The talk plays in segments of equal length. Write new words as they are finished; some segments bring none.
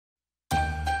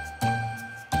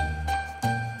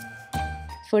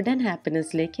Food and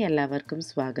ഹാപ്പിനെസ്സിലേക്ക് എല്ലാവർക്കും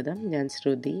സ്വാഗതം. ഞാൻ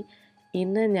ശ്രുതി.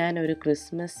 ഇന്ന് ഞാനൊരു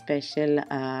ക്രിസ്മസ് സ്പെഷ്യൽ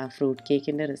ഫ്രൂട്ട്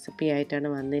കേക്കിൻ്റെ റെസിപ്പി ആയിട്ടാണ്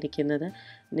വന്നിരിക്കുന്നത്.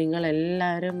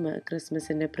 നിങ്ങളെല്ലാവരും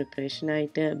ക്രിസ്മസിൻ്റെ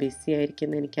പ്രിപ്പറേഷനായിട്ട് ബിസി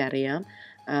ആയിരിക്കുമെന്ന് എനിക്കറിയാം.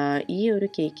 ഈ ഒരു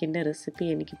കേക്കിൻ്റെ റെസിപ്പി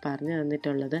എനിക്ക് പറഞ്ഞു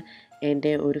തന്നിട്ടുള്ളത്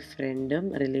എൻ്റെ ഒരു ഫ്രണ്ടും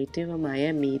റിലേറ്റീവുമായ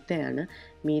മീതയാണ്.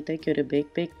 മീതയ്ക്കൊരു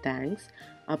ബിഗ് താങ്ക്സ്.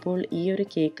 അപ്പോൾ ഈ ഒരു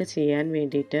കേക്ക് ചെയ്യാൻ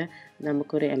വേണ്ടിയിട്ട്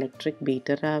നമുക്കൊരു ഇലക്ട്രിക്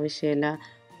ബീറ്റർ ആവശ്യമില്ല,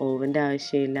 ഓവൻ്റെ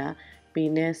ആവശ്യമില്ല,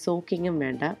 പിന്നെ സോക്കിങ്ങും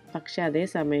വേണ്ട. പക്ഷേ അതേ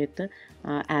സമയത്ത്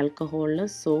ആൽക്കഹോളിൽ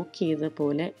സോക്ക് ചെയ്ത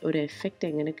പോലെ ഒരു എഫക്റ്റ്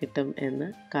എങ്ങനെ കിട്ടും എന്ന്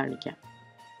കാണിക്കാം.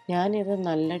 ഞാനിത്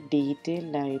നല്ല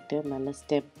ഡീറ്റെയിൽഡായിട്ട് നല്ല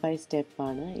സ്റ്റെപ്പ് ബൈ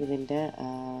സ്റ്റെപ്പാണ് ഇതിൻ്റെ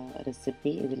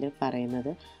റെസിപ്പി ഇതിൽ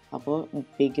പറയുന്നത്. അപ്പോൾ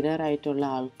ബിഗിനറായിട്ടുള്ള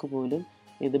ആൾക്ക് പോലും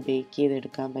ഇത് ബേക്ക്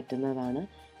ചെയ്തെടുക്കാൻ പറ്റുന്നതാണ്.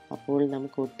 അപ്പോൾ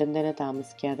നമുക്ക് ഒട്ടും തന്നെ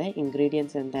താമസിക്കാതെ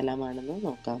ഇൻഗ്രീഡിയൻസ് എന്തെല്ലാമാണെന്ന്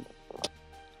നോക്കാം.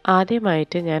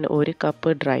 ആദ്യമായിട്ട് ഞാൻ 1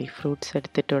 കപ്പ് ഡ്രൈ ഫ്രൂട്ട്സ്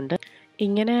എടുത്തിട്ടുണ്ട്.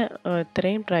 ഇങ്ങനെ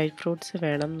ഇത്രയും ഡ്രൈ ഫ്രൂട്ട്സ്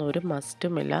വേണം എന്നൊരു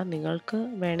മസ്റ്റുമില്ല. നിങ്ങൾക്ക്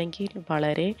വേണമെങ്കിൽ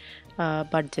വളരെ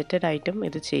ബഡ്ജറ്റഡ് ആയിട്ടും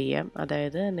ഇത് ചെയ്യാം.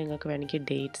 അതായത് നിങ്ങൾക്ക് വേണമെങ്കിൽ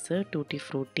ഡേറ്റ്സ്, ടൂട്ടി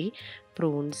ഫ്രൂട്ടി,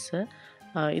 പ്രൂൺസ്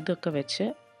ഇതൊക്കെ വെച്ച്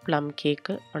പ്ലം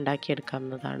കേക്ക്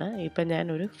ഉണ്ടാക്കിയെടുക്കാവുന്നതാണ്. ഇപ്പം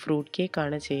ഞാനൊരു ഫ്രൂട്ട്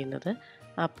കേക്കാണ് ചെയ്യുന്നത്.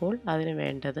 അപ്പോൾ അതിന്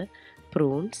വേണ്ടത്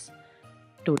prunes,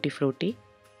 tutti Frooti,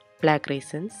 black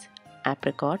റൈസൻസ്,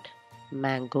 apricot,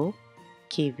 mango,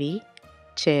 kiwi,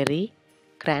 cherry,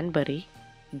 cranberry,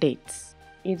 dates.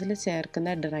 ഇതിൽ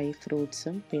ചേർക്കുന്ന ഡ്രൈ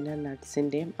ഫ്രൂട്ട്സും പിന്നെ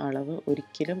നട്ട്സിൻ്റെയും അളവ്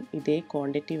ഒരിക്കലും ഇതേ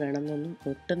ക്വാണ്ടിറ്റി വേണമെന്നൊന്നും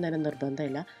ഒട്ടും തന്നെ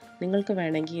നിർബന്ധമില്ല. നിങ്ങൾക്ക്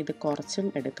വേണമെങ്കിൽ ഇത് കുറച്ചും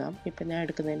എടുക്കാം. ഇപ്പം ഞാൻ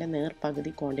എടുക്കുന്നതിൻ്റെ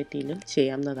നേർപകുതി ക്വാണ്ടിറ്റിയിലും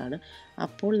ചെയ്യാവുന്നതാണ്.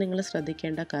 അപ്പോൾ നിങ്ങൾ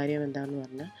ശ്രദ്ധിക്കേണ്ട കാര്യം എന്താണെന്ന്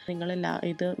പറഞ്ഞാൽ, നിങ്ങൾ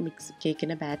ഇത്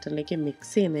കേക്കിൻ്റെ ബാറ്ററിലേക്ക്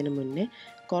മിക്സ് ചെയ്യുന്നതിന് മുന്നേ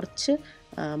കുറച്ച്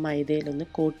മൈദയിലൊന്ന്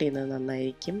കോട്ട് ചെയ്യുന്നത്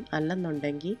നന്നായിരിക്കും.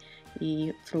 അല്ലെന്നുണ്ടെങ്കിൽ ഈ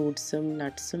ഫ്രൂട്ട്സും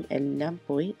നട്ട്സും എല്ലാം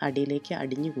പോയി അടിയിലേക്ക്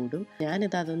അടിഞ്ഞു കൂടും.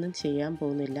 അതൊന്നും ചെയ്യാൻ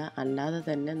പോകുന്നില്ല. അല്ലാതെ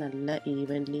തന്നെ നല്ല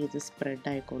ഈവൻലി ഇത് സ്പ്രെഡ്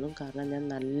ആയിക്കോളും. കാരണം ഞാൻ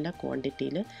നല്ല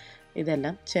ക്വാണ്ടിറ്റിയിൽ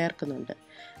ഇതെല്ലാം ചേർക്കുന്നുണ്ട്.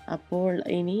 അപ്പോൾ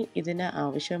ഇനി ഇതിന്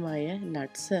ആവശ്യമായ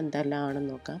നട്ട്സ് എന്തെല്ലാം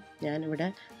ആണെന്ന് നോക്കാം. ഞാനിവിടെ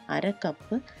 1/2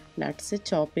 കപ്പ് നട്ട്സ്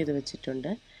ചോപ്പ് ചെയ്ത്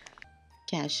വെച്ചിട്ടുണ്ട്.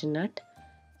 കാഷ്യൂനട്ട്,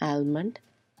 ആൽമണ്ട്,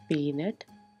 പീനട്ട്,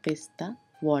 പിസ്ത,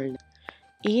 വാൾനട്ട്.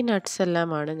 ഈ നട്ട്സ്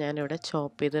എല്ലാമാണ് ഞാനിവിടെ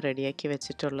ചോപ്പ് ചെയ്ത് റെഡിയാക്കി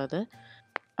വെച്ചിട്ടുള്ളത്.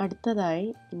 അടുത്തതായി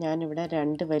ഞാനിവിടെ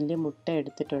 2 വലിയ മുട്ട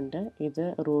എടുത്തിട്ടുണ്ട്. ഇത്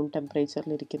റൂം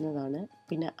ടെമ്പറേച്ചറിൽ ഇരിക്കുന്നതാണ്.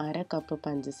 പിന്നെ 1/2 കപ്പ്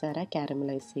പഞ്ചസാര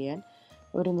കാരമലൈസ് ചെയ്യാൻ,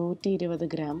 ഒരു 120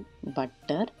 ഗ്രാം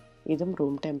ബട്ടർ, ഇതും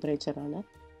റൂം ടെമ്പറേച്ചറാണ്.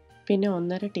 പിന്നെ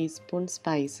 1/2 ടീസ്പൂൺ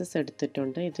സ്പൈസസ്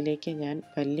എടുത്തിട്ടുണ്ട്. ഇതിലേക്ക് ഞാൻ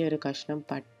വലിയൊരു കഷ്ണം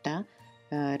പട്ട,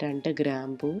 2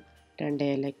 ഗ്രാമ്പൂ, 2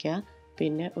 ഏലക്ക,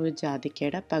 പിന്നെ ഒരു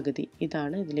ജാതിക്കയുടെ പകുതി,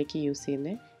 ഇതാണ് ഇതിലേക്ക് യൂസ്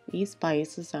ചെയ്യുന്നത്. ഈ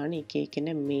സ്പൈസസ് ആണ് ഈ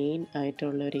കേക്കിൻ്റെ മെയിൻ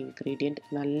ആയിട്ടുള്ള ഒരു ഇൻഗ്രീഡിയൻറ്റ്.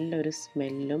 നല്ലൊരു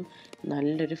സ്മെല്ലും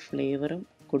നല്ലൊരു ഫ്ലേവറും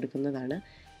കൊടുക്കുന്നതാണ്.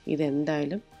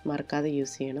 ഇതെന്തായാലും മറക്കാതെ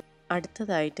യൂസ് ചെയ്യണം.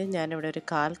 അടുത്തതായിട്ട് ഞാനിവിടെ ഒരു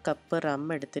 1/4 കപ്പ് റം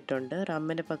എടുത്തിട്ടുണ്ട്.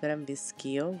 റമ്മിന് പകരം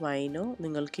വിസ്കിയോ വൈനോ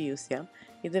നിങ്ങൾക്ക് യൂസ് ചെയ്യാം.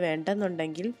 ഇത്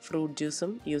വേണ്ടെന്നുണ്ടെങ്കിൽ ഫ്രൂട്ട്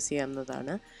ജ്യൂസും യൂസ്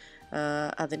ചെയ്യാവുന്നതാണ്.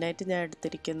 അതിനായിട്ട് ഞാൻ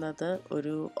എടുത്തിരിക്കുന്നത്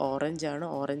ഒരു ഓറഞ്ചാണ്.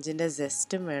 ഓറഞ്ചിൻ്റെ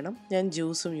സെസ്റ്റും വേണം. ഞാൻ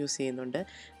ജ്യൂസും യൂസ് ചെയ്യുന്നുണ്ട്.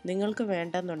 നിങ്ങൾക്ക്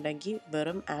വേണ്ടെന്നുണ്ടെങ്കിൽ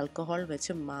വെറും ആൽക്കഹോൾ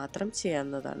വെച്ച് മാത്രം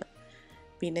ചെയ്യാവുന്നതാണ്.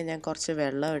 പിന്നെ ഞാൻ കുറച്ച്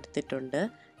വെള്ളം എടുത്തിട്ടുണ്ട്.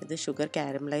 ഇത് ഷുഗർ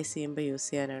കാരമലൈസ് ചെയ്യുമ്പോൾ യൂസ്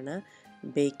ചെയ്യാനാണ്.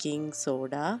 ബേക്കിംഗ്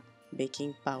സോഡ,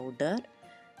 ബേക്കിംഗ് പൗഡർ,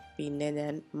 പിന്നെ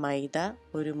ഞാൻ മൈദ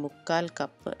ഒരു 1/4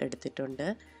 കപ്പ് എടുത്തിട്ടുണ്ട്.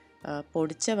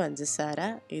 പൊടിച്ച പഞ്ചസാര,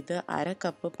 ഇത് 1/2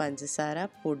 കപ്പ് പഞ്ചസാര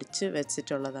പൊടിച്ച്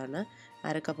വെച്ചിട്ടുള്ളതാണ്.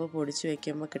 1/2 കപ്പ് പൊടിച്ച്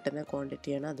വയ്ക്കുമ്പോൾ കിട്ടുന്ന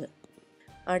ക്വാണ്ടിറ്റിയാണ് അത്.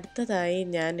 അടുത്തതായി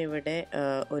ഞാനിവിടെ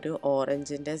ഒരു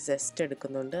ഓറഞ്ചിൻ്റെ സെസ്റ്റ്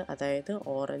എടുക്കുന്നുണ്ട്. അതായത്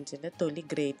ഓറഞ്ചിൻ്റെ തൊലി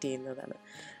ഗ്രേറ്റ് ചെയ്യുന്നതാണ്.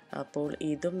 അപ്പോൾ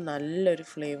ഇതും നല്ലൊരു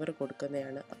ഫ്ലേവർ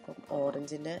കൊടുക്കുന്നതാണ്. അപ്പം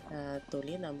ഓറഞ്ചിൻ്റെ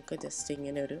തൊലി നമുക്ക് ജസ്റ്റ്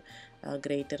ഇങ്ങനെ ഒരു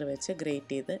ഗ്രേറ്റർ വെച്ച്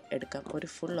ഗ്രേറ്റ് ചെയ്ത് എടുക്കാം. ഒരു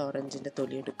ഫുൾ ഓറഞ്ചിൻ്റെ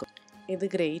തൊലി എടുക്കും. ഇത്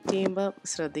ഗ്രേറ്റ് ചെയ്യുമ്പോൾ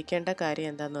ശ്രദ്ധിക്കേണ്ട കാര്യം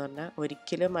എന്താണെന്ന് പറഞ്ഞാൽ,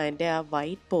 ഒരിക്കലും അതിൻ്റെ ആ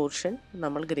വൈറ്റ് പോർഷൻ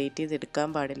നമ്മൾ ഗ്രേറ്റ് ചെയ്തെടുക്കാൻ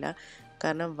പാടില്ല.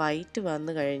 കാരണം വൈറ്റ്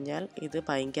വന്നു കഴിഞ്ഞാൽ ഇത്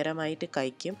ഭയങ്കരമായിട്ട്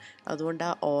കഴിക്കും. അതുകൊണ്ട്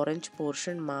ആ ഓറഞ്ച്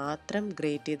പോർഷൻ മാത്രം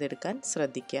ഗ്രേറ്റ് ചെയ്തെടുക്കാൻ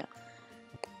ശ്രദ്ധിക്കുക.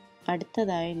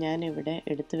 അടുത്തതായി ഞാനിവിടെ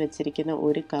എടുത്തു വെച്ചിരിക്കുന്ന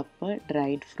 1 കപ്പ്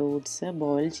ഡ്രൈഡ് ഫ്രൂട്ട്സ്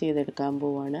ബോയിൽ ചെയ്തെടുക്കാൻ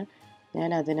പോവാണ്. ഞാൻ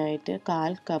അതിനായിട്ട്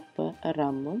 1/4 കപ്പ്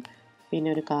റമ്മും പിന്നെ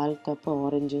ഒരു 1/4 കപ്പ്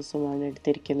ഓറഞ്ച് ജ്യൂസുമാണ്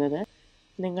എടുത്തിരിക്കുന്നത്.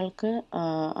 നിങ്ങൾക്ക്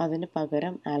അതിന്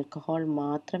പകരം ആൽക്കഹോൾ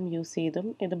മാത്രം യൂസ് ചെയ്തും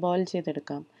ഇത് ബോയിൽ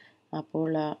ചെയ്തെടുക്കാം. അപ്പോൾ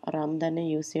റം തന്നെ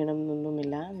യൂസ്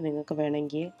ചെയ്യണമെന്നൊന്നുമില്ല. നിങ്ങൾക്ക്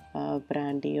വേണമെങ്കിൽ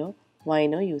ബ്രാൻഡിയോ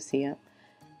വൈനോ യൂസ് ചെയ്യാം.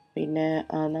 പിന്നെ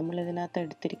നമ്മളിതിനകത്ത്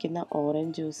എടുത്തിരിക്കുന്ന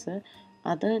ഓറഞ്ച് ജ്യൂസ്,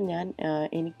 അത്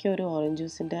എനിക്കൊരു ഓറഞ്ച്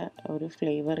ജ്യൂസിൻ്റെ ഒരു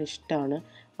ഫ്ലേവർ ഇഷ്ടമാണ്.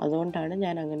 അതുകൊണ്ടാണ്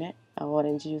ഞാൻ അങ്ങനെ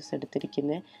ഓറഞ്ച് ജ്യൂസ്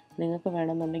എടുത്തിരിക്കുന്നത്. നിങ്ങൾക്ക്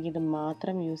വേണമെന്നുണ്ടെങ്കിൽ ഇത്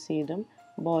മാത്രം യൂസ് ചെയ്തും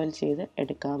ബോയിൽ ചെയ്ത്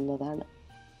എടുക്കാവുന്നതാണ്.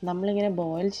 നമ്മളിങ്ങനെ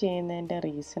ബോയിൽ ചെയ്യുന്നതിൻ്റെ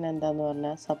റീസൺ എന്താണെന്ന്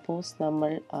പറഞ്ഞാൽ, സപ്പോസ്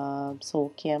നമ്മൾ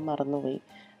സോക്ക് ചെയ്യാൻ മറന്നുപോയി,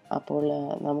 അപ്പോൾ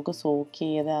നമുക്ക് സോക്ക്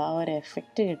ചെയ്ത് ആ ഒരു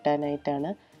എഫക്റ്റ്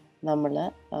കിട്ടാനായിട്ടാണ് നമ്മൾ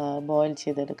ബോയിൽ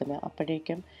ചെയ്തെടുക്കുന്നത്.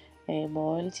 അപ്പോഴേക്കും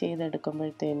ബോയിൽ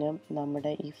ചെയ്തെടുക്കുമ്പോഴത്തേനും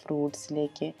നമ്മുടെ ഈ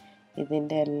ഫ്രൂട്ട്സിലേക്ക്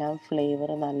ഇതിൻ്റെ എല്ലാം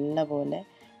ഫ്ലേവർ നല്ലപോലെ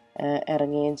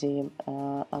ഇറങ്ങുകയും ചെയ്യും.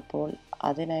 അപ്പോൾ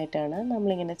അതിനായിട്ടാണ്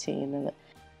നമ്മളിങ്ങനെ ചെയ്യുന്നത്.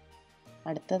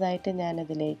 അടുത്തതായിട്ട്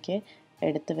ഞാനിതിലേക്ക്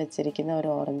എടുത്ത് വെച്ചിരിക്കുന്ന ഒരു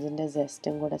ഓറഞ്ചിൻ്റെ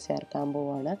ജെസ്റ്റും കൂടെ ചേർക്കാൻ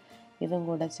പോവുകയാണ്. ഇതും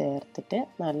കൂടെ ചേർത്തിട്ട്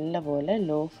നല്ലപോലെ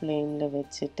ലോ ഫ്ലെയിമിൽ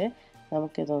വെച്ചിട്ട്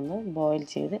നമുക്കിതൊന്ന് ബോയിൽ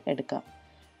ചെയ്ത് എടുക്കാം.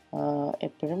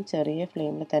 എപ്പോഴും ചെറിയ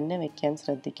ഫ്ലെയിമിൽ തന്നെ വെക്കാൻ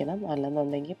ശ്രദ്ധിക്കണം,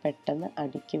 അല്ലെന്നുണ്ടെങ്കിൽ പെട്ടെന്ന്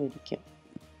അടിക്ക് പിടിക്കും.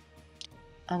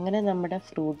 അങ്ങനെ നമ്മുടെ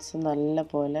ഫ്രൂട്ട്സ്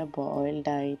നല്ലപോലെ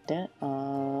ബോയിൽഡായിട്ട്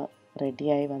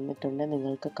റെഡിയായി വന്നിട്ടുണ്ട്.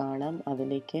 നിങ്ങൾക്ക് കാണാം,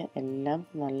 അതിലേക്ക് എല്ലാം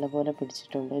നല്ലപോലെ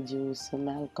പിടിച്ചിട്ടുണ്ട്, ജ്യൂസും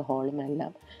ആൽക്കഹോളും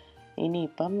എല്ലാം.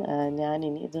 ഇനിയിപ്പം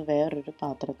ഞാനിനി ഇത് വേറൊരു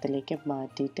പാത്രത്തിലേക്ക്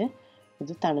മാറ്റിയിട്ട്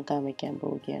ഇത് തണുക്കാൻ വയ്ക്കാൻ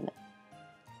പോവുകയാണ്.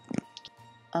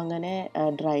 അങ്ങനെ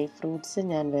ഡ്രൈ ഫ്രൂട്ട്സ്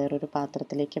ഞാൻ വേറൊരു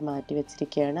പാത്രത്തിലേക്ക് മാറ്റി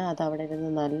വെച്ചിരിക്കുകയാണ്. അത് അവിടെ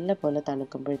ഇരുന്ന് നല്ലപോലെ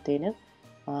തണുക്കുമ്പോഴത്തേനും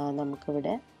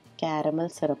നമുക്കിവിടെ കാരമൽ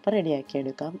സിറപ്പ്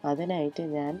റെഡിയാക്കിയെടുക്കാം. അതിനായിട്ട്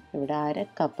ഞാൻ ഇവിടെ 1/2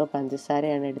 കപ്പ്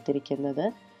പഞ്ചസാരയാണ് എടുത്തിരിക്കുന്നത്.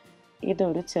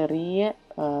 ഇതൊരു ചെറിയ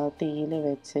തീയിൽ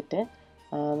വെച്ചിട്ട്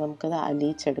നമുക്കത്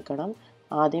അലിയിച്ചെടുക്കണം.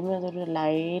 ആദ്യമേ അതൊരു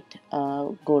ലൈറ്റ്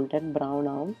ഗോൾഡൻ ബ്രൗൺ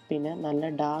ആവും, പിന്നെ നല്ല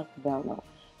ഡാർക്ക് ബ്രൗൺ ആവും.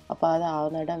 അപ്പോൾ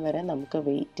അതാവുന്നിടം വരെ നമുക്ക്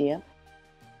വെയിറ്റ് ചെയ്യാം.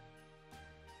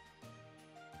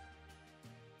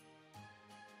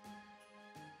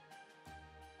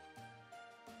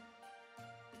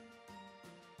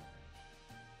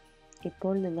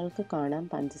 ഇപ്പോൾ നിങ്ങൾക്ക് കാണാം,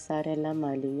 പഞ്ചസാര എല്ലാം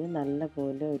അലിഞ്ഞ്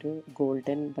നല്ലപോലെ ഒരു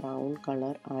ഗോൾഡൻ ബ്രൗൺ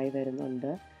കളർ ആയി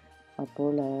വരുന്നുണ്ട്.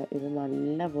 അപ്പോൾ ഇത്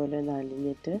നല്ലപോലെ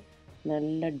അലിഞ്ഞിട്ട്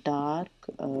നല്ല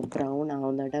ഡാർക്ക് ബ്രൗൺ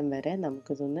ആവുന്നിടം വരെ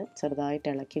നമുക്കിതൊന്ന് ചെറുതായിട്ട്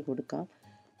ഇളക്കി കൊടുക്കാം.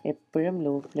 എപ്പോഴും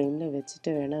ലോ ഫ്ലെയിമിൽ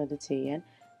വെച്ചിട്ട് വേണം ഇത് ചെയ്യാൻ.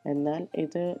 എന്നാൽ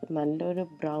ഇത് നല്ലൊരു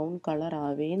ബ്രൗൺ കളർ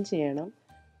ആവുകയും ചെയ്യണം,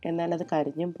 എന്നാൽ അത്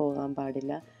കരിഞ്ഞും പോകാൻ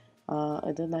പാടില്ല.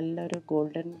 ഇത് നല്ലൊരു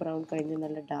ഗോൾഡൻ ബ്രൗൺ കഴിഞ്ഞ്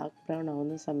നല്ല ഡാർക്ക് ബ്രൗൺ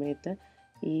ആവുന്ന സമയത്ത്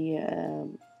ഈ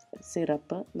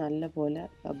സിറപ്പ് നല്ലപോലെ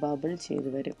ബബിൾ ചെയ്ത്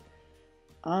വരും.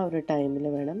 ആ ഒരു ടൈമിൽ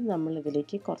വേണം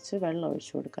നമ്മളിതിലേക്ക് കുറച്ച് വെള്ളം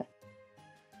ഒഴിച്ചു കൊടുക്കാൻ.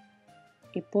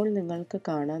 ഇപ്പോൾ നിങ്ങൾക്ക്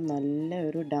കാണാൻ നല്ല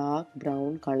ഒരു ഡാർക്ക്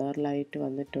ബ്രൗൺ കളറിലായിട്ട്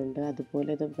വന്നിട്ടുണ്ട്.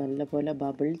 അതുപോലെ ഇത് നല്ലപോലെ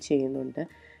ബബിൾ ചെയ്യുന്നുണ്ട്.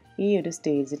 ഈ ഒരു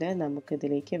സ്റ്റേജിൽ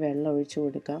നമുക്കിതിലേക്ക് വെള്ളം ഒഴിച്ചു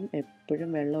കൊടുക്കാം. എപ്പോഴും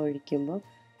വെള്ളം ഒഴിക്കുമ്പോൾ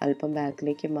അല്പം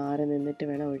ബാക്കിലേക്ക് മാറി നിന്നിട്ട്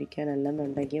വേണം ഒഴിക്കാൻ,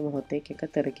 അല്ലെന്നുണ്ടെങ്കിൽ മുഖത്തേക്കൊക്കെ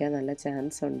തെറിക്കാൻ നല്ല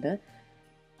ചാൻസ് ഉണ്ട്.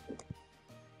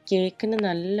 കേക്കിന്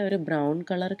നല്ലൊരു ബ്രൗൺ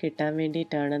കളർ കിട്ടാൻ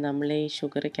വേണ്ടിയിട്ടാണ് നമ്മൾ ഈ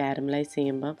ഷുഗർ കാരമലൈസ്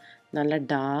ചെയ്യുമ്പം നല്ല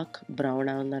ഡാർക്ക് ബ്രൗൺ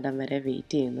ആവുന്നിടം വരെ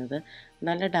വെയിറ്റ് ചെയ്യുന്നത്.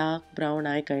 നല്ല ഡാർക്ക് ബ്രൗൺ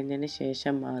ആയി കഴിഞ്ഞതിന്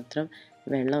ശേഷം മാത്രം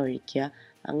വെള്ളം ഒഴിക്കുക.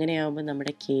 അങ്ങനെയാകുമ്പോൾ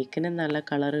നമ്മുടെ കേക്കിന് നല്ല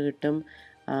കളർ കിട്ടും,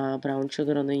 ബ്രൗൺ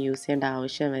ഷുഗർ ഒന്നും യൂസ് ചെയ്യേണ്ട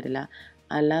ആവശ്യം വരില്ല.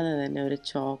 അല്ലാതെ തന്നെ ഒരു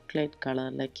ചോക്ലേറ്റ്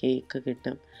കളറിലെ കേക്ക്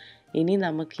കിട്ടും. ഇനി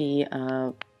നമുക്ക് ഈ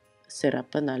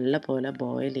സിറപ്പ് നല്ലപോലെ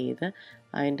ബോയിൽ ചെയ്ത്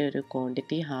അതിൻ്റെ ഒരു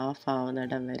ക്വാണ്ടിറ്റി ഹാഫ്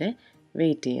ആവുന്നിടം വരെ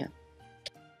വെയിറ്റ് ചെയ്യാം.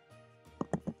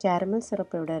 കാരമൽ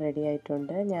സിറപ്പ് ഇവിടെ റെഡി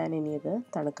ആയിട്ടുണ്ട്. ഞാനിനി ഇത്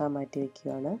തണുക്കാൻ മാറ്റി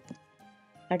വയ്ക്കുകയാണ്.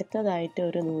 അടുത്തതായിട്ട്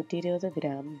ഒരു 120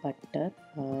 ഗ്രാം ബട്ടർ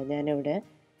ഞാനിവിടെ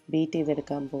ബീറ്റ്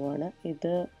ചെയ്തെടുക്കാൻ പോവാണ്.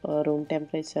 ഇത് റൂം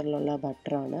ടെമ്പറേച്ചറിലുള്ള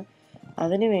ബട്ടറാണ്.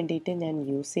 അതിന് വേണ്ടിയിട്ട് ഞാൻ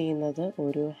യൂസ് ചെയ്യുന്നത്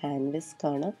ഒരു ഹാൻഡ്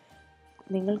വിസ്കാണ്.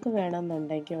 നിങ്ങൾക്ക്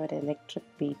വേണമെന്നുണ്ടെങ്കിൽ ഒരു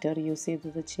ഇലക്ട്രിക് ബീറ്റർ യൂസ്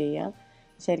ചെയ്തത് ചെയ്യാം.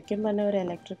 ശരിക്കും പറഞ്ഞാൽ ഒരു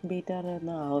ഇലക്ട്രിക് ബീറ്റർ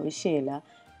ഒന്നും ആവശ്യമില്ല.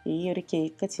 ഈ ഒരു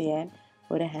കേക്ക് ചെയ്യാൻ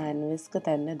ഒരു ഹാൻഡ് വിസ്ക്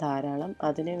തന്നെ ധാരാളം.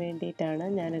 അതിന് വേണ്ടിയിട്ടാണ്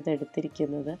ഞാനിത്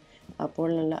എടുത്തിരിക്കുന്നത്.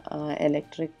 അപ്പോൾ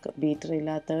ഇലക്ട്രിക് ബീറ്റർ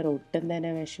ഇല്ലാത്തവർ ഒട്ടും തന്നെ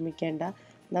വിഷമിക്കേണ്ട,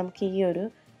 നമുക്ക് ഈ ഒരു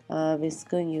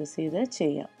വിസ്കും യൂസ് ചെയ്ത്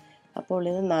ചെയ്യാം. അപ്പോൾ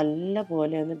ഇത് നല്ല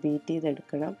പോലെ ഒന്ന് ബീറ്റ്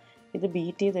ചെയ്തെടുക്കണം. ഇത്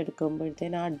ബീറ്റ്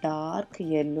ചെയ്തെടുക്കുമ്പോഴത്തേന് ആ ഡാർക്ക്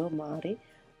യെല്ലോ മാറി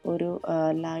ഒരു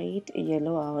ലൈറ്റ്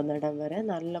യെല്ലോ ആവുന്നിടം വരെ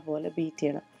നല്ല പോലെ ബീറ്റ്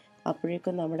ചെയ്യണം.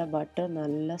 അപ്പോഴേക്കും നമ്മുടെ ബട്ടർ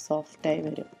നല്ല സോഫ്റ്റായി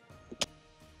വരും.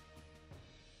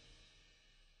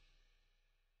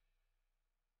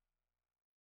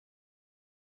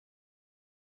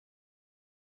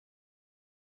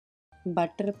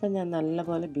 ബട്ടർ ഇപ്പം ഞാൻ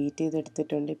നല്ലപോലെ ബീറ്റ്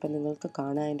ചെയ്തെടുത്തിട്ടുണ്ട്. ഇപ്പം നിങ്ങൾക്ക്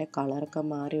കാണാൻ അതിൻ്റെ കളറൊക്കെ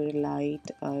മാറി ഒരു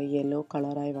ലൈറ്റ് യെല്ലോ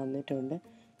കളറായി വന്നിട്ടുണ്ട്.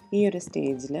 ഈ ഒരു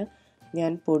സ്റ്റേജിൽ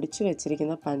ഞാൻ പൊടിച്ചു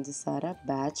വെച്ചിരിക്കുന്ന പഞ്ചസാര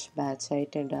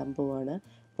ബാച്ചായിട്ട് ഇടാൻ പോവാണ്.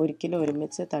 ഒരിക്കലും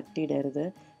ഒരുമിച്ച് തട്ടിയിടരുത്.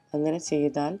 അങ്ങനെ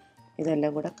ചെയ്താൽ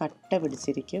ഇതെല്ലാം കൂടെ കട്ട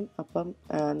പിടിച്ചിരിക്കും. അപ്പം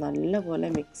നല്ലപോലെ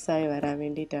മിക്സായി വരാൻ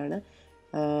വേണ്ടിയിട്ടാണ്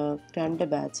 2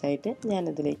 ബാച്ചായിട്ട്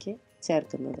ഞാനിതിലേക്ക്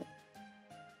ചേർക്കുന്നത്.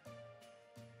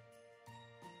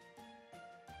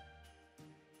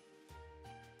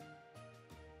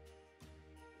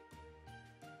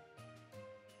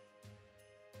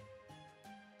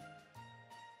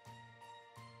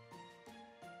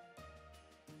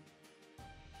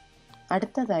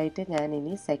 അടുത്തതായിട്ട്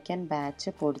ഞാനിനി സെക്കൻഡ് ബാച്ച്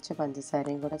പൊടിച്ച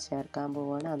പഞ്ചസാരയും കൂടെ ചേർക്കാൻ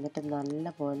പോവുകയാണ്. എന്നിട്ട്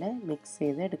നല്ലപോലെ മിക്സ്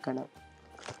ചെയ്ത് എടുക്കണം.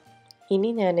 ഇനി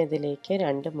ഞാനിതിലേക്ക്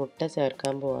 2 മുട്ട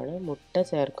ചേർക്കാൻ പോവുകയാണ്. മുട്ട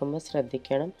ചേർക്കുമ്പോൾ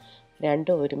ശ്രദ്ധിക്കണം,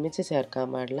 2 ഒരുമിച്ച് ചേർക്കാൻ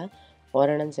പാടില്ല.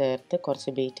 ഒരെണ്ണം ചേർത്ത്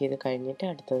കുറച്ച് ബീറ്റ് ചെയ്ത് കഴിഞ്ഞിട്ട്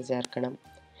അടുത്തത് ചേർക്കണം.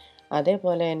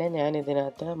 അതേപോലെ തന്നെ ഞാൻ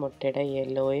ഇതിനകത്ത് മുട്ടയുടെ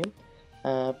യെല്ലോയും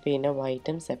പിന്നെ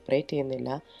വൈറ്റും സെപ്പറേറ്റ് ചെയ്യുന്നില്ല.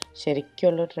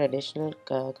 ശരിക്കുള്ള ട്രഡീഷണൽ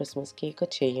ക്രിസ്മസ് കേക്ക്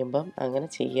ചെയ്യുമ്പം അങ്ങനെ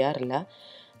ചെയ്യാറില്ല.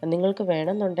 നിങ്ങൾക്ക്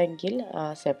വേണമെന്നുണ്ടെങ്കിൽ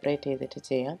സെപ്പറേറ്റ് ചെയ്തിട്ട്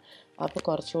ചെയ്യാം. അപ്പോൾ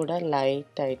കുറച്ചുകൂടെ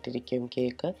ലൈറ്റായിട്ടിരിക്കും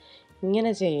കേക്ക്.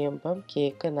 ഇങ്ങനെ ചെയ്യുമ്പം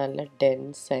കേക്ക് നല്ല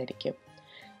ഡെൻസ് ആയിരിക്കും.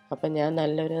 അപ്പം ഞാൻ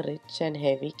നല്ലൊരു റിച്ച് ആൻഡ്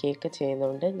ഹെവി കേക്ക്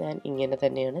ചെയ്യുന്നതുകൊണ്ട് ഞാൻ ഇങ്ങനെ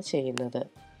തന്നെയാണ് ചെയ്യുന്നത്.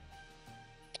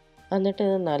 എന്നിട്ട്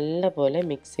ഇത് നല്ലപോലെ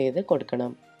മിക്സ് ചെയ്ത്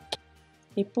കൊടുക്കണം.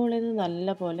 ഇപ്പോൾ ഇത്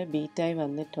നല്ലപോലെ ബീറ്റായി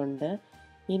വന്നിട്ടുണ്ട്.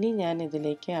 ഇനി ഞാൻ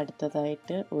ഇതിലേക്ക്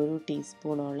അടുത്തതായിട്ട് 1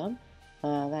 ടീസ്പൂണോളം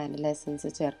വാനില എസൻസ്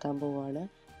ചേർക്കാൻ പോവുകയാണ്.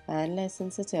 വാനില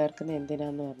എസൻസ് ചേർക്കുന്നത്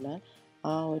എന്തിനാണെന്ന് പറഞ്ഞാൽ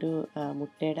ആ ഒരു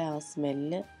മുട്ടയുടെ ആ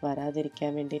സ്മെല്ല്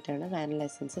വരാതിരിക്കാൻ വേണ്ടിയിട്ടാണ് വാനില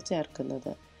എസൻസ്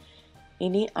ചേർക്കുന്നത്.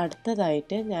 ഇനി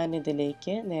അടുത്തതായിട്ട് ഞാൻ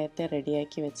ഇതിലേക്ക് നേരത്തെ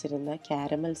റെഡിയാക്കി വെച്ചിരുന്ന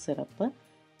കാരമൽ സിറപ്പ്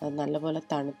നല്ലപോലെ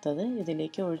തണുത്തത്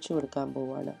ഇതിലേക്ക് ഒഴിച്ചു കൊടുക്കാൻ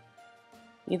പോവുകയാണ്.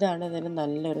 ഇതാണ് ഇതിന്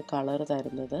നല്ലൊരു കളർ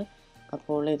തരുന്നത്.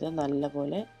 അപ്പോൾ ഇത്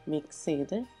നല്ലപോലെ മിക്സ്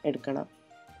ചെയ്ത് എടുക്കണം.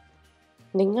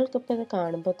 നിങ്ങൾക്കിപ്പോൾ ഇത്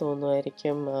കാണുമ്പോൾ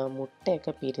തോന്നുമായിരിക്കും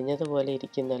മുട്ടയൊക്കെ പിരിഞ്ഞതുപോലെ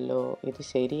ഇരിക്കുന്നല്ലോ, ഇത്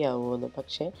ശരിയാവുമോ എന്ന്.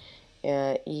 പക്ഷേ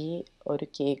ഈ ഒരു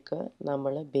കേക്ക്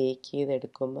നമ്മൾ ബേക്ക്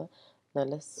ചെയ്തെടുക്കുമ്പോൾ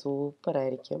നല്ല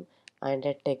സൂപ്പറായിരിക്കും.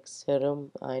 അതിൻ്റെ ടെക്സ്ചറും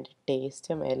അതിൻ്റെ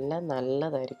ടേസ്റ്റും എല്ലാം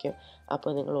നല്ലതായിരിക്കും.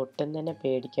 അപ്പോൾ നിങ്ങൾ ഒട്ടും തന്നെ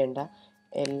പേടിക്കേണ്ട,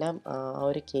 എല്ലാം ആ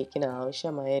ഒരു കേക്കിന്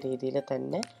ആവശ്യമായ രീതിയിൽ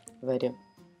തന്നെ വരും.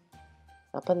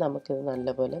 അപ്പം നമുക്കിത്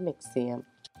നല്ലപോലെ മിക്സ് ചെയ്യാം.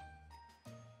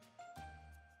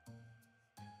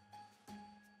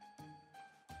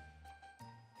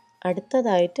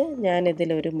 അടുത്തതായിട്ട്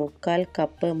ഞാനിതിലൊരു 1/4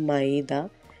 കപ്പ് മൈദ,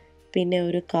 പിന്നെ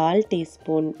ഒരു 1/4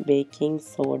 ടീസ്പൂൺ ബേക്കിംഗ്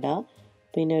സോഡ,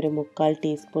 പിന്നെ ഒരു 3/4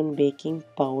 ടീസ്പൂൺ ബേക്കിംഗ്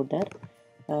പൗഡർ,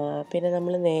 പിന്നെ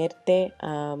നമ്മൾ നേരത്തെ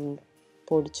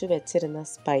പൊടിച്ചു വെച്ചിരുന്ന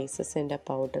സ്പൈസസിൻ്റെ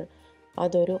പൗഡർ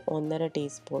അതൊരു 1.5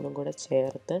 ടീസ്പൂണും കൂടെ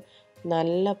ചേർത്ത്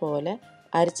നല്ലപോലെ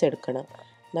അരിച്ചെടുക്കണം.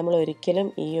 നമ്മൾ ഒരിക്കലും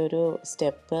ഈ ഒരു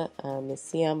സ്റ്റെപ്പ് മിസ്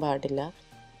ചെയ്യാൻ പാടില്ല.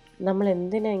 നമ്മൾ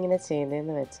എന്തിനാണ് ഇങ്ങനെ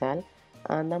ചെയ്യുന്നതെന്ന് വെച്ചാൽ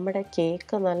നമ്മുടെ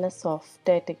കേക്ക് നല്ല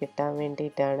സോഫ്റ്റായിട്ട് കിട്ടാൻ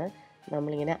വേണ്ടിയിട്ടാണ്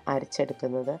നമ്മളിങ്ങനെ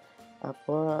അരിച്ചെടുക്കുന്നത്.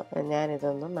 അപ്പോൾ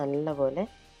ഞാനിതൊന്ന് നല്ലപോലെ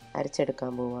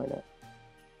അരിച്ചെടുക്കാൻ പോവുകയാണ്.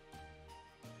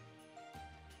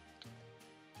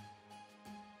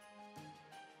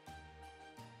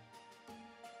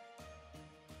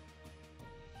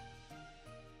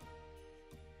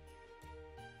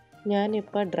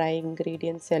 ഞാനിപ്പോൾ ഡ്രൈ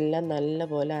ഇൻഗ്രീഡിയൻസ് എല്ലാം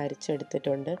നല്ലപോലെ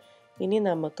അരിച്ചെടുത്തിട്ടുണ്ട്. ഇനി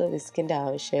നമുക്ക് വിസ്കിൻ്റെ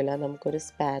ആവശ്യമില്ല. നമുക്കൊരു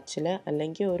സ്പാച്ചില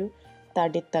അല്ലെങ്കിൽ ഒരു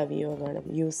തടിത്തവിയോ വേണം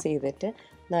യൂസ് ചെയ്തിട്ട്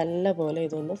നല്ലപോലെ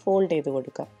ഇതൊന്ന് ഫോൾഡ് ചെയ്ത്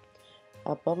കൊടുക്കാം.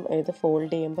 അപ്പം ഇത്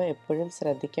ഫോൾഡ് ചെയ്യുമ്പോൾ എപ്പോഴും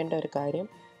ശ്രദ്ധിക്കേണ്ട ഒരു കാര്യം,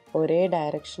 ഒരേ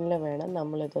ഡയറക്ഷനിൽ വേണം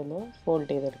നമ്മളിതൊന്ന് ഫോൾഡ്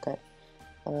ചെയ്തെടുക്കാൻ.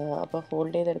 അപ്പോൾ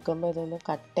ഫോൾഡ് ചെയ്തെടുക്കുമ്പോൾ ഇതൊന്ന്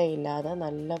കട്ടയില്ലാതെ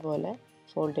നല്ലപോലെ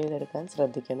ഫോൾഡ് ചെയ്തെടുക്കാൻ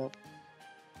ശ്രദ്ധിക്കണം.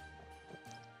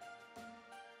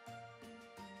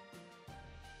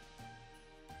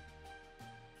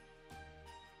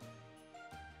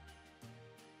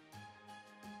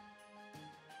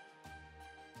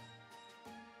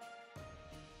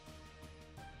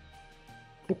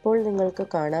 ഇപ്പോൾ നിങ്ങൾക്ക്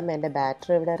കാണാം എൻ്റെ ബാറ്റർ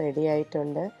ഇവിടെ റെഡി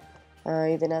ആയിട്ടുണ്ട്.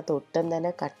 ഇതിനകത്ത് ഒട്ടും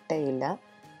തന്നെ കട്ടയില്ല.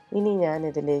 ഇനി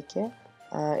ഞാനിതിലേക്ക്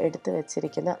എടുത്ത്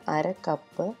വെച്ചിരിക്കുന്ന 1/2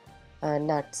 കപ്പ്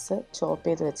നട്ട്സ് ചോപ്പ്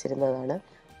ചെയ്ത് വെച്ചിരുന്നതാണ്,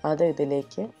 അത്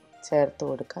ഇതിലേക്ക് ചേർത്ത്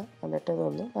കൊടുക്കാം. എന്നിട്ട്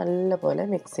ഇതൊന്ന് നല്ലപോലെ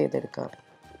മിക്സ് ചെയ്തെടുക്കാം.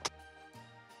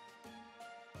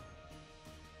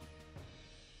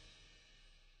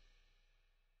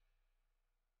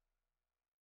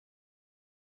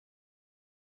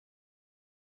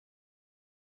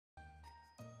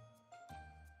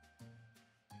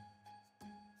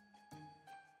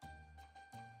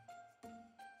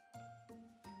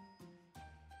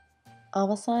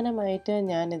 അവസാനമായിട്ട്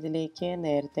ഞാനിതിലേക്ക്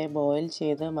നേരത്തെ ബോയിൽ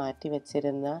ചെയ്ത് മാറ്റി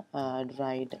വെച്ചിരുന്ന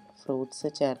ഡ്രൈഡ് ഫ്രൂട്ട്സ്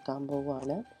ചേർക്കാൻ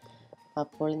പോവുകയാണ്.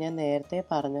 അപ്പോൾ ഞാൻ നേരത്തെ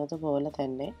പറഞ്ഞതുപോലെ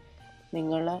തന്നെ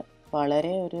നിങ്ങൾ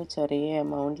വളരെ ഒരു ചെറിയ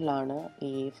എമൗണ്ടിലാണ്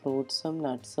ഈ ഫ്രൂട്ട്സും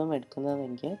നട്ട്സും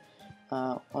എടുക്കുന്നതെങ്കിൽ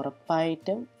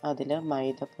ഉറപ്പായിട്ടും അതിൽ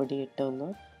മൈദപ്പൊടി ഇട്ടൊന്ന്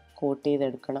കോട്ട്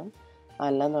ചെയ്തെടുക്കണം.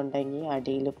 അല്ലെന്നുണ്ടെങ്കിൽ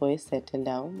അടിയിൽ പോയി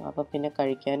സെറ്റിൽഡ് ആവും. അപ്പോൾ പിന്നെ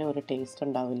കഴിക്കാനും ഒരു ടേസ്റ്റ്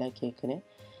ഉണ്ടാവില്ല കേക്കിന്.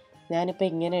 ഞാനിപ്പോൾ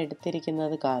ഇങ്ങനെ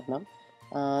എടുത്തിരിക്കുന്നത് കാരണം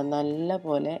നല്ല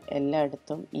പോലെ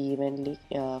എല്ലായിടത്തും ഈവൻലി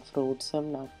ഫ്രൂട്ട്സും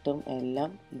നട്ടും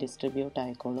എല്ലാം ഡിസ്ട്രിബ്യൂട്ട്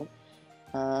ആയിക്കോളും.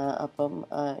 അപ്പം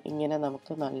ഇങ്ങനെ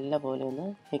നമുക്ക് നല്ല പോലെ ഒന്ന്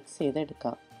മിക്സ്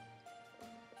ചെയ്തെടുക്കാം.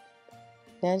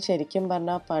 ഞാൻ ശരിക്കും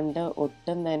പറഞ്ഞാൽ പണ്ട്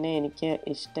ഒട്ടും തന്നെ എനിക്ക്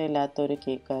ഇഷ്ടമില്ലാത്തൊരു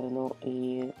കേക്കായിരുന്നു ഈ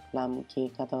പ്ലം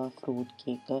കേക്ക് അഥവാ ഫ്രൂട്ട്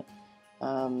കേക്ക്.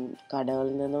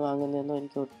 കടകളിൽ നിന്ന് വാങ്ങുന്നതൊന്നും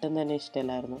എനിക്ക് ഒട്ടും തന്നെ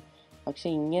ഇഷ്ടമില്ലായിരുന്നു. പക്ഷേ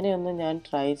ഇങ്ങനെയൊന്ന് ഞാൻ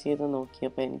ട്രൈ ചെയ്ത്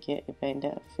നോക്കിയപ്പോൾ എനിക്ക് ഇപ്പം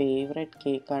എൻ്റെ ഫേവറേറ്റ്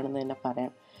കേക്കാണെന്ന് തന്നെ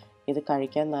പറയാം. ഇത്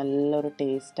കഴിക്കാൻ നല്ലൊരു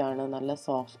ടേസ്റ്റാണ്, നല്ല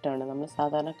സോഫ്റ്റാണ്. നമ്മൾ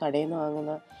സാധാരണ കടയിൽ നിന്ന്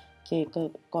വാങ്ങുന്ന കേക്ക്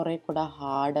കുറേ കൂടെ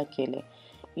ഹാർഡൊക്കെ അല്ലേ,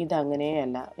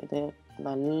 ഇതങ്ങനെയല്ല. ഇത്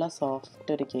നല്ല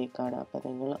സോഫ്റ്റ് ഒരു കേക്കാണ്. അപ്പോൾ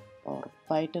നിങ്ങൾ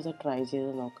ഉറപ്പായിട്ടും ഇത് ട്രൈ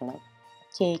ചെയ്ത് നോക്കണം.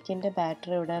 കേക്കിൻ്റെ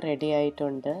ബാറ്റർ ഇവിടെ റെഡി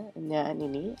ആയിട്ടുണ്ട്.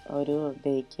 ഞാനിനി ഒരു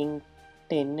ബേക്കിംഗ്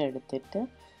ടിൻ എടുത്തിട്ട്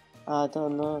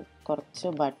അതൊന്ന് കുറച്ച്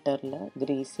ബട്ടറിൽ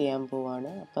ഗ്രീസ് ചെയ്യാൻ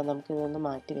പോവാണ്. അപ്പോൾ നമുക്കിതൊന്ന്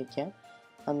മാറ്റി വയ്ക്കാം.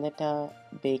 എന്നിട്ട് ആ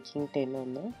ബേക്കിംഗ് ടിൻ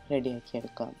ഒന്ന് റെഡിയാക്കി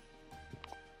എടുക്കാം.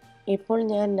 ഇപ്പോൾ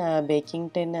ഞാൻ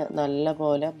ബേക്കിംഗ് ടിൻ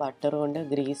നല്ലപോലെ ബട്ടർ കൊണ്ട്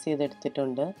ഗ്രീസ്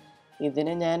ചെയ്തെടുത്തിട്ടുണ്ട്.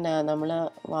 ഇതിന് ഞാൻ നമ്മൾ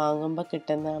വാങ്ങുമ്പോൾ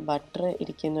കിട്ടുന്ന ബട്ടർ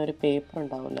ഇരിക്കുന്ന ഒരു പേപ്പർ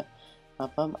ഉണ്ടാവുമല്ലോ,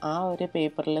 അപ്പം ആ ഒരു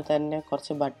പേപ്പറിൽ തന്നെ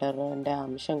കുറച്ച് ബട്ടറിൻ്റെ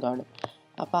അംശം കാണും.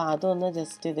 അപ്പോൾ അതൊന്ന്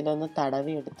ജസ്റ്റ് ഇതിലൊന്ന്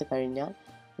തടവി എടുത്ത് കഴിഞ്ഞാൽ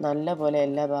നല്ലപോലെ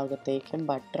എല്ലാ ഭാഗത്തേക്കും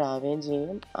ബട്ടർ ആവുകയും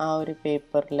ചെയ്യും. ആ ഒരു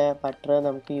പേപ്പറിൽ ബട്ടർ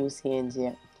നമുക്ക് യൂസ് ചെയ്യുകയും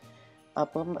ചെയ്യാം.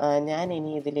 അപ്പം ഞാൻ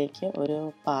ഇനി ഇതിലേക്ക് ഒരു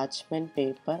പാച്ച്മെൻറ്റ്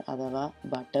പേപ്പർ അഥവാ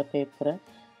ബട്ടർ പേപ്പർ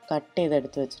കട്ട്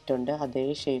ചെയ്തെടുത്ത് വെച്ചിട്ടുണ്ട്. അതേ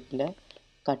ഷേപ്പിൽ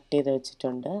കട്ട് ചെയ്ത്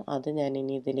വെച്ചിട്ടുണ്ട്. അത്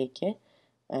ഞാനിനി ഇതിലേക്ക്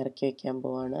ഇറക്കി വയ്ക്കാൻ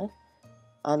പോവാണ്.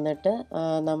 എന്നിട്ട്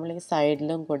നമ്മൾ ഈ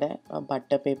സൈഡിലും കൂടെ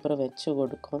ബട്ടർ പേപ്പർ വെച്ച്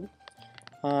കൊടുക്കും.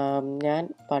 ഞാൻ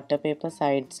ബട്ടർ പേപ്പർ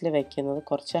സൈഡ്സിൽ വെക്കുന്നത്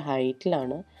കുറച്ച്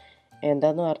ഹൈറ്റിലാണ്.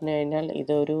 എന്താണെന്ന് പറഞ്ഞു കഴിഞ്ഞാൽ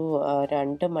ഇതൊരു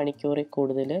 2 മണിക്കൂറിൽ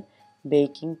കൂടുതൽ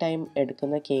ബേക്കിംഗ് ടൈം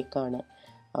എടുക്കുന്ന കേക്കാണ്.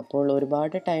 അപ്പോൾ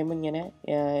ഒരുപാട് ടൈം ഇങ്ങനെ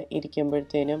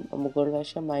ഇരിക്കുമ്പോഴത്തേനും മുകൾ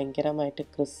വശം ഭയങ്കരമായിട്ട്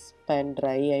ക്രിസ്പ് ആൻഡ്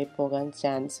ഡ്രൈ ആയി പോകാൻ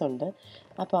ചാൻസ് ഉണ്ട്.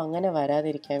 അപ്പോൾ അങ്ങനെ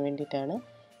വരാതിരിക്കാൻ വേണ്ടിയിട്ടാണ്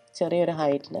ചെറിയൊരു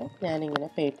ഹൈറ്റിൽ ഞാനിങ്ങനെ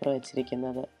പേപ്പർ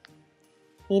വെച്ചിരിക്കുന്നത്.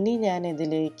 ഇനി ഞാൻ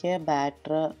ഇതിലേക്ക്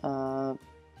ബാറ്റർ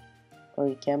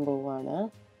ഒഴിക്കാൻ പോവുകയാണ്.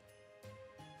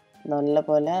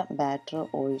 നല്ലപോലെ ബാറ്റർ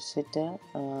ഒഴിച്ചിട്ട്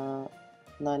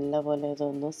നല്ലപോലെ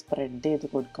ഇതൊന്ന് സ്പ്രെഡ് ചെയ്ത്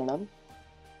കൊടുക്കണം.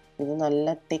 ഇത്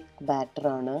നല്ല തിക്ക്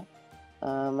ബാറ്ററാണ്.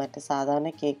 മറ്റേ സാധാരണ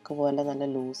കേക്ക് പോലെ നല്ല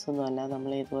ലൂസൊന്നും അല്ല.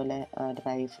 നമ്മൾ ഇതുപോലെ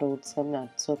ഡ്രൈ ഫ്രൂട്ട്സും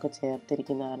നട്ട്സും ഒക്കെ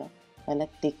ചേർത്തിരിക്കുന്നതാണ്. നല്ല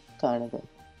തിക്കാണിത്.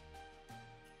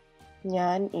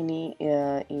 ഞാൻ ഇനി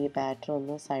ഈ ബാറ്റർ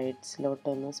ഒന്ന്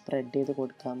സൈഡ്സിലോട്ടൊന്ന് സ്പ്രെഡ് ചെയ്ത്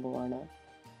കൊടുക്കാൻ പോവാണ്.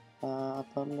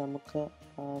 അപ്പം നമുക്ക്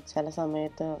ചില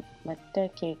സമയത്ത് മറ്റ്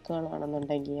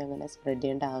കേക്കുകളാണെന്നുണ്ടെങ്കിൽ അങ്ങനെ സ്പ്രെഡ്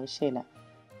ചെയ്യേണ്ട ആവശ്യമില്ല.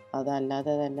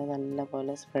 അതല്ലാതെ തന്നെ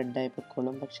നല്ലപോലെ സ്പ്രെഡായി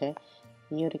പൊയ്ക്കോളും. പക്ഷേ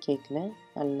ഈ ഒരു കേക്കിന്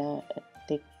നല്ല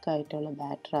തിക്കായിട്ടുള്ള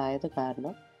ബാറ്റർ ആയത്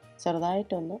കാരണം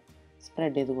ചെറുതായിട്ടൊന്ന്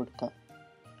സ്പ്രെഡ് ചെയ്ത് കൊടുക്കാം.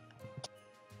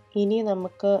 ഇനി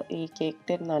നമുക്ക് ഈ കേക്ക്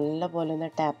ടിൻ നല്ലപോലെ ഒന്ന്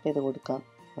ടാപ്പ് ചെയ്ത് കൊടുക്കാം.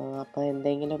 അപ്പോൾ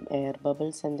എന്തെങ്കിലും എയർ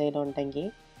ബബിൾസ് എന്തെങ്കിലും ഉണ്ടെങ്കിൽ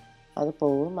അത്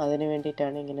പോവും. അതിന്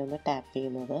വേണ്ടിയിട്ടാണ് ഇങ്ങനെ ഒന്ന് ടാപ്പ്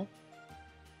ചെയ്യുന്നത്.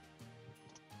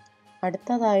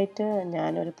 അടുത്തതായിട്ട്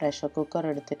ഞാനൊരു പ്രഷർ കുക്കർ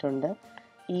എടുത്തിട്ടുണ്ട്.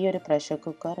 ഈ ഒരു പ്രഷർ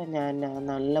കുക്കർ ഞാൻ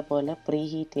നല്ലപോലെ പ്രീ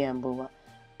ഹീറ്റ് ചെയ്യാൻ പോവുക.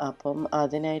 അപ്പം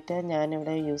അതിനായിട്ട്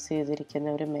ഞാനിവിടെ യൂസ്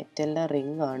ചെയ്തിരിക്കുന്ന ഒരു മെറ്റലിൻ്റെ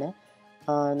റിംഗ് ആണ്.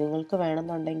 നിങ്ങൾക്ക്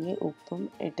വേണമെന്നുണ്ടെങ്കിൽ ഉപ്പും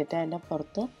ഇട്ടിട്ട് അതിൻ്റെ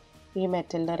പുറത്ത് ഈ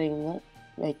മെറ്റലിൻ്റെ റിങ്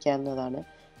വയ്ക്കാവുന്നതാണ്.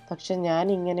 പക്ഷെ ഞാൻ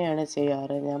ഇങ്ങനെയാണ്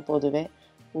ചെയ്യാറ്. ഞാൻ പൊതുവെ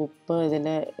ഉപ്പ് ഇതിൽ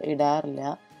ഇടാറില്ല.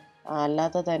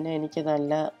 അല്ലാതെ തന്നെ എനിക്ക്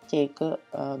നല്ല കേക്ക്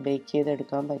ബേക്ക്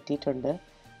ചെയ്തെടുക്കാൻ പറ്റിയിട്ടുണ്ട്.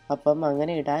 അപ്പം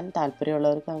അങ്ങനെ ഇടാൻ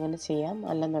താല്പര്യമുള്ളവർക്ക് അങ്ങനെ ചെയ്യാം,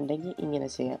 അല്ലെന്നുണ്ടെങ്കിൽ ഇങ്ങനെ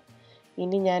ചെയ്യാം.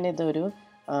 ഇനി ഞാനിതൊരു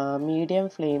മീഡിയം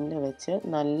ഫ്ലെയിമിൽ വെച്ച്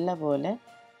നല്ലപോലെ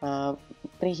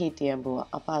പ്രീ ഹീറ്റ് ചെയ്യാൻ പോവാം.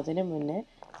 അപ്പോൾ അതിന് മുന്നേ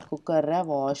കുക്കറിലെ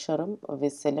വാഷറും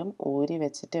വിസിലും ഊരി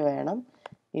വെച്ചിട്ട് വേണം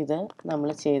ഇത് നമ്മൾ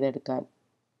ചെയ്തെടുക്കാൻ.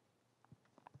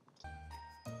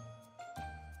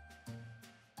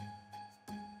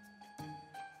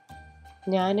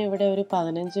 ഞാനിവിടെ ഒരു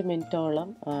 15 മിനിറ്റോളം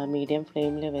മീഡിയം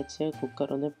ഫ്ലെയിമിൽ വെച്ച്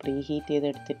കുക്കറൊന്ന് പ്രീ ഹീറ്റ്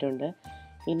ചെയ്തെടുത്തിട്ടുണ്ട്.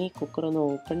 ഇനി കുക്കറൊന്ന്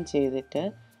ഓപ്പൺ ചെയ്തിട്ട്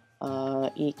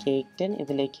ഈ കേക്ക് ടിൻ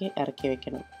ഇതിലേക്ക് ഇറക്കി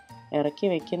വെക്കണം. ഇറക്കി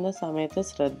വെക്കുന്ന സമയത്ത്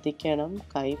ശ്രദ്ധിക്കണം,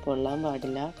 കൈ പൊള്ളാൻ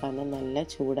പാടില്ല. കാരണം നല്ല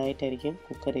ചൂടായിട്ടായിരിക്കും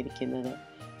കുക്കർ ഇരിക്കുന്നത്.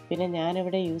 പിന്നെ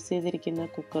ഞാനിവിടെ യൂസ് ചെയ്തിരിക്കുന്ന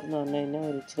കുക്കർ എന്ന് പറഞ്ഞു കഴിഞ്ഞാൽ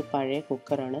ഒരു ഇച്ചിരി പഴയ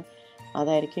കുക്കറാണ്.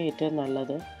 അതായിരിക്കും ഏറ്റവും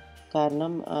നല്ലത്.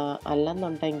 കാരണം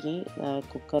അല്ലെന്നുണ്ടെങ്കിൽ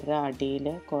കുക്കറിൻ്റെ അടിയിൽ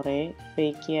കുറേ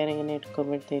ബേക്ക് ചെയ്യാൻ ഇങ്ങനെ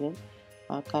എടുക്കുമ്പോഴത്തേനും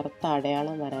കറുത്ത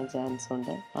അടയാളം വരാൻ ചാൻസ്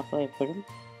ഉണ്ട്. അപ്പോൾ എപ്പോഴും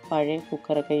പഴയ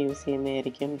കുക്കറൊക്കെ യൂസ്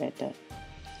ചെയ്യുന്നതായിരിക്കും ബെറ്റർ.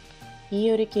 ഈ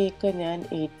ഒരു കേക്ക് ഞാൻ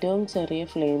ഏറ്റവും ചെറിയ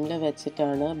ഫ്ലെയിമിൽ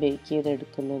വെച്ചിട്ടാണ് ബേക്ക്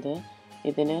ചെയ്തെടുക്കുന്നത്.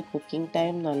 ഇതിന് കുക്കിംഗ്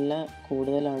ടൈം നല്ല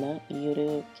കൂടുതലാണ്. ഈ ഒരു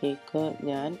കേക്ക്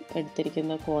ഞാൻ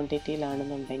എടുത്തിരിക്കുന്ന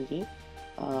ക്വാണ്ടിറ്റിയിലാണെന്നുണ്ടെങ്കിൽ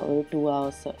ഒരു 2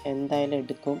 hours എന്തായാലും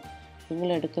എടുക്കും. നിങ്ങൾ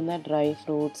എടുക്കുന്ന ഡ്രൈ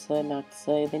ഫ്രൂട്ട്സ്,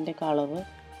 നട്ട്സ് ഇതിൻ്റെയൊക്കെ അളവ്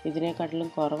ഇതിനെക്കാട്ടിലും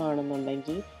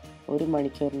കുറവാണെന്നുണ്ടെങ്കിൽ 1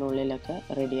 മണിക്കൂറിനുള്ളിലൊക്കെ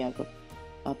റെഡിയാകും.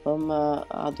 അപ്പം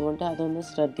അതുകൊണ്ട് അതൊന്ന്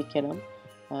ശ്രദ്ധിക്കണം.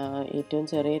 ഏറ്റവും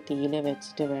ചെറിയ തീയിൽ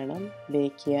വെച്ചിട്ട് വേണം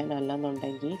ബേക്ക് ചെയ്യാൻ.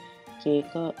 അല്ലെന്നുണ്ടെങ്കിൽ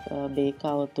കേക്ക് ബേക്ക്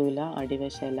ആവത്തില്ല,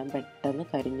 അടിവശം എല്ലാം പെട്ടെന്ന്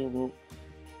കരിഞ്ഞു പോകും.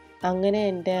 അങ്ങനെ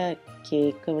എൻ്റെ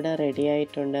കേക്ക് ഇവിടെ റെഡി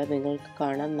ആയിട്ടുണ്ട്. നിങ്ങൾക്ക്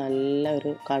കാണാൻ നല്ല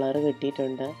ഒരു കളറ്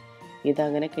കിട്ടിയിട്ടുണ്ട്.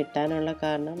 ഇതങ്ങനെ കിട്ടാനുള്ള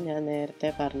കാരണം ഞാൻ നേരത്തെ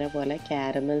പറഞ്ഞ പോലെ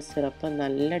കാരമൽ സിറപ്പ്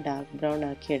നല്ല ഡാർക്ക് ബ്രൗൺ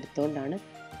ആക്കി എടുത്തുകൊണ്ടാണ്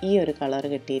ഈ ഒരു കളറ്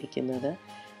കിട്ടിയിരിക്കുന്നത്.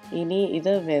 ഇനി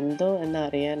ഇത് വെന്തോ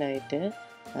എന്നറിയാനായിട്ട്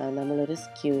നമ്മളൊരു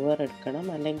സ്ക്യൂവർ എടുക്കണം,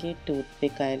 അല്ലെങ്കിൽ ടൂത്ത്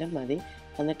പിക്ക് ആയാലും മതി.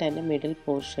 എന്നിട്ട് അതിൻ്റെ മിഡിൽ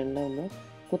പോർഷനിൽ ഒന്ന്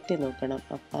കുത്തി നോക്കണം.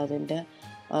 അപ്പോൾ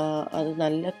അത്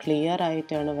നല്ല ക്ലിയർ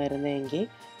ആയിട്ടാണ് വരുന്നതെങ്കിൽ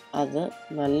അത്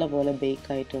നല്ലപോലെ ബേക്ക്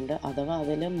ആയിട്ടുണ്ട്. അഥവാ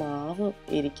അതിൽ മാവ്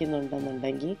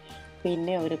ഇരിക്കുന്നുണ്ടെന്നുണ്ടെങ്കിൽ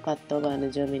പിന്നെ ഒരു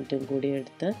 10-15 മിനിറ്റും കൂടി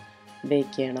എടുത്ത്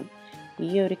ബേക്ക് ചെയ്യണം. ഈ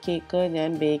ഒരു കേക്ക് ഞാൻ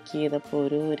ബേക്ക് ചെയ്തപ്പോൾ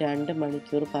ഒരു 2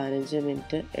 മണിക്കൂർ 15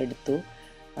 മിനിറ്റ് എടുത്തു.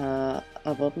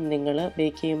 അപ്പം നിങ്ങൾ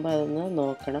ബേക്ക് ചെയ്യുമ്പോൾ അതൊന്ന്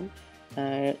നോക്കണം.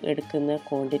 എടുക്കുന്ന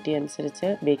ക്വാണ്ടിറ്റി അനുസരിച്ച്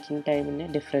ബേക്കിംഗ് ടൈമിന്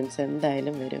ഡിഫറൻസ്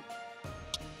എന്തായാലും വരും.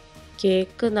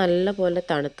 കേക്ക് നല്ലപോലെ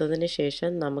തണുത്തതിന്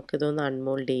ശേഷം നമുക്കിതൊന്ന്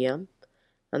അൺമോൾഡ് ചെയ്യാം.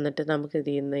 എന്നിട്ട് നമുക്ക്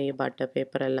ഇതിൽ നിന്ന് ഈ ബട്ടർ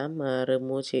പേപ്പറെല്ലാം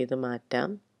റിമൂവ് ചെയ്ത് മാറ്റാം.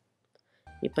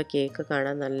 ഇപ്പോൾ കേക്ക്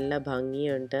കാണാൻ നല്ല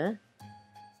ഭംഗിയുണ്ട്.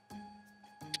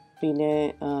 പിന്നെ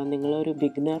നിങ്ങളൊരു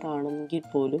ബിഗിനർ ആണെങ്കിൽ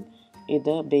പോലും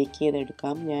ഇത് ബേക്ക്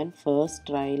ചെയ്തെടുക്കാം. ഞാൻ ഫസ്റ്റ്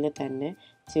ട്രയൽ തന്നെ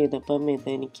ചെയ്തപ്പം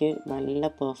ഇതെനിക്ക് നല്ല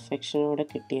പെർഫെക്ഷനോടെ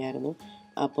കിട്ടിയായിരുന്നു.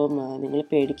 അപ്പം നിങ്ങൾ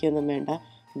പേടിക്കൊന്നും വേണ്ട.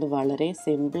 ഇത് വളരെ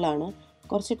സിമ്പിളാണ്.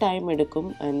 കുറച്ച് ടൈം എടുക്കും,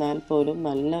 എന്നാൽ പോലും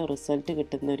നല്ല റിസൾട്ട്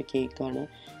കിട്ടുന്ന ഒരു കേക്കാണ്.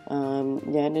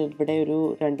 ഞാൻ ഇവിടെ ഒരു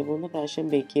 2-3 പ്രാവശ്യം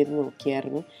ബേക്ക് ചെയ്ത്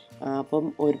നോക്കിയായിരുന്നു. അപ്പം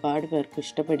ഒരുപാട് പേർക്ക്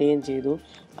ഇഷ്ടപ്പെടുകയും ചെയ്തു.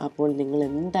 അപ്പോൾ നിങ്ങൾ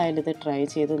എന്തായാലും ഇത് ട്രൈ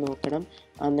ചെയ്ത് നോക്കണം.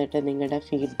 എന്നിട്ട് നിങ്ങളുടെ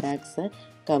ഫീഡ്ബാക്ക്സ്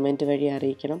കമൻറ്റ് വഴി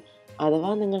അറിയിക്കണം.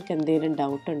 അഥവാ നിങ്ങൾക്ക് എന്തെങ്കിലും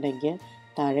ഡൗട്ട് ഉണ്ടെങ്കിൽ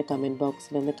താഴെ കമൻറ്റ്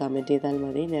ബോക്സിലൊന്ന് കമൻറ്റ് ചെയ്താൽ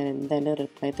മതി. ഞാൻ എന്തായാലും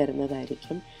റിപ്ലൈ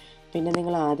തരുന്നതായിരിക്കും. പിന്നെ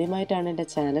നിങ്ങൾ ആദ്യമായിട്ടാണ് എൻ്റെ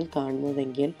ചാനൽ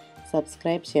കാണുന്നതെങ്കിൽ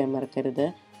സബ്സ്ക്രൈബ് ചെയ്യാൻ മറക്കരുത്.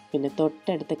 പിന്നെ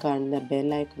തൊട്ടടുത്ത് കാണുന്ന ബെൽ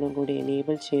ഐക്കണും കൂടി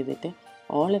എനേബിൾ ചെയ്തിട്ട്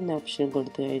ഓൾ എന്ന ഓപ്ഷൻ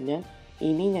കൊടുത്തു കഴിഞ്ഞാൽ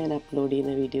ഇനി ഞാൻ അപ്ലോഡ്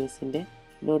ചെയ്യുന്ന വീഡിയോസിൻ്റെ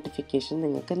നോട്ടിഫിക്കേഷൻ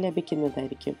നിങ്ങൾക്ക്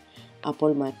ലഭിക്കുന്നതായിരിക്കും.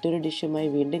 അപ്പോൾ മറ്റൊരു ഡിഷുമായി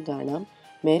വീണ്ടും കാണാം.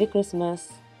 Merry Christmas.